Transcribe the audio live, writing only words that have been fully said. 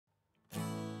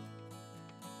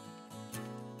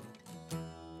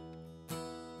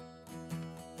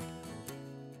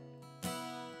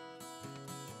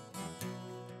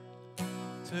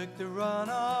Took the run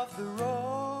off the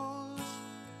rose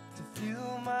to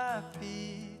fuel my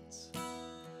feet.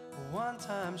 A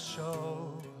one-time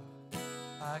show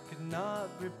I could not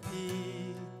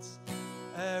repeat.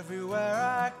 Everywhere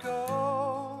I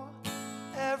go,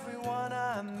 everyone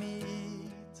I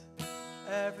meet,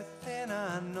 everything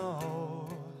I know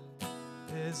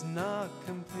is not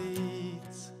complete.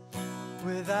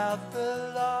 Without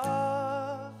the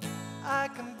love, I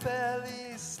can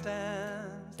barely stand.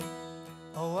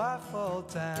 Oh, I fall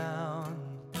down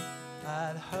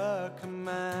at her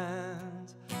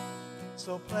command.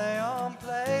 So play on,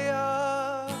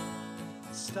 player,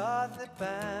 start the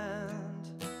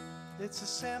band. It's a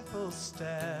simple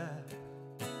step,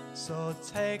 so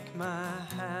take my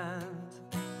hand,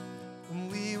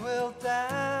 and we will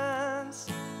dance,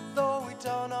 though we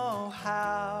don't know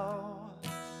how.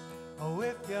 Oh,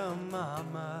 if your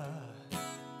mama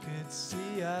could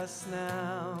see us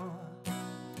now,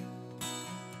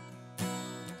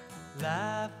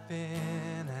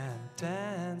 laughing and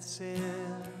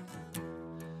dancing.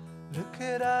 Look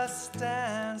at us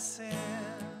dancing,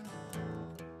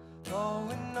 though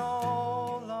we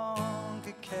no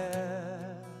longer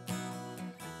care.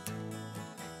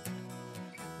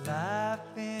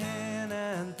 Laughing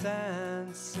and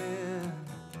dancing.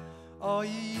 Oh,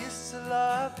 you used to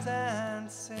love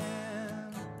dancing,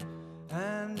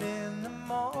 and in the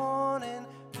morning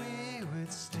we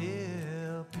would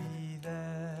still be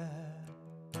there.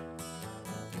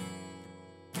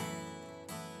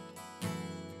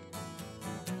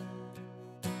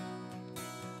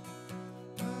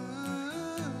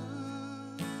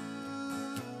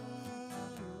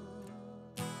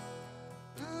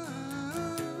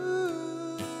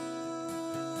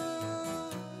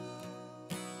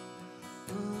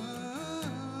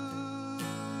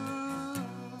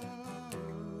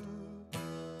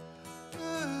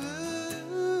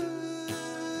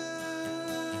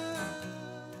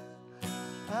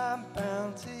 I'm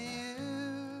bound to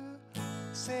you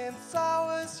since I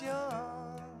was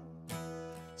young.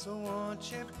 So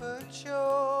won't you put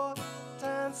your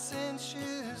dancing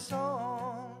shoes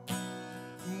on?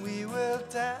 We will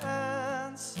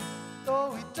dance,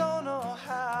 though we don't know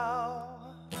how.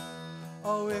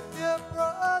 Oh, if your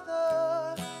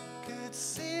brother could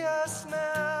see us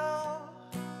now,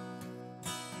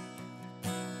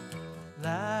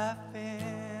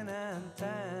 laughing and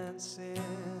dancing.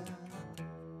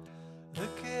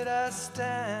 Look at us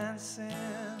dancing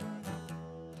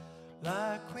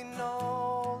like we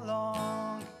no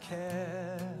longer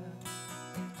care.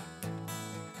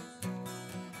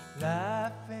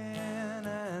 Laughing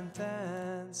and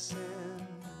dancing.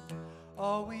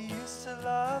 Oh, we used to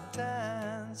love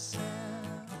dancing,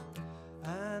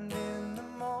 and in the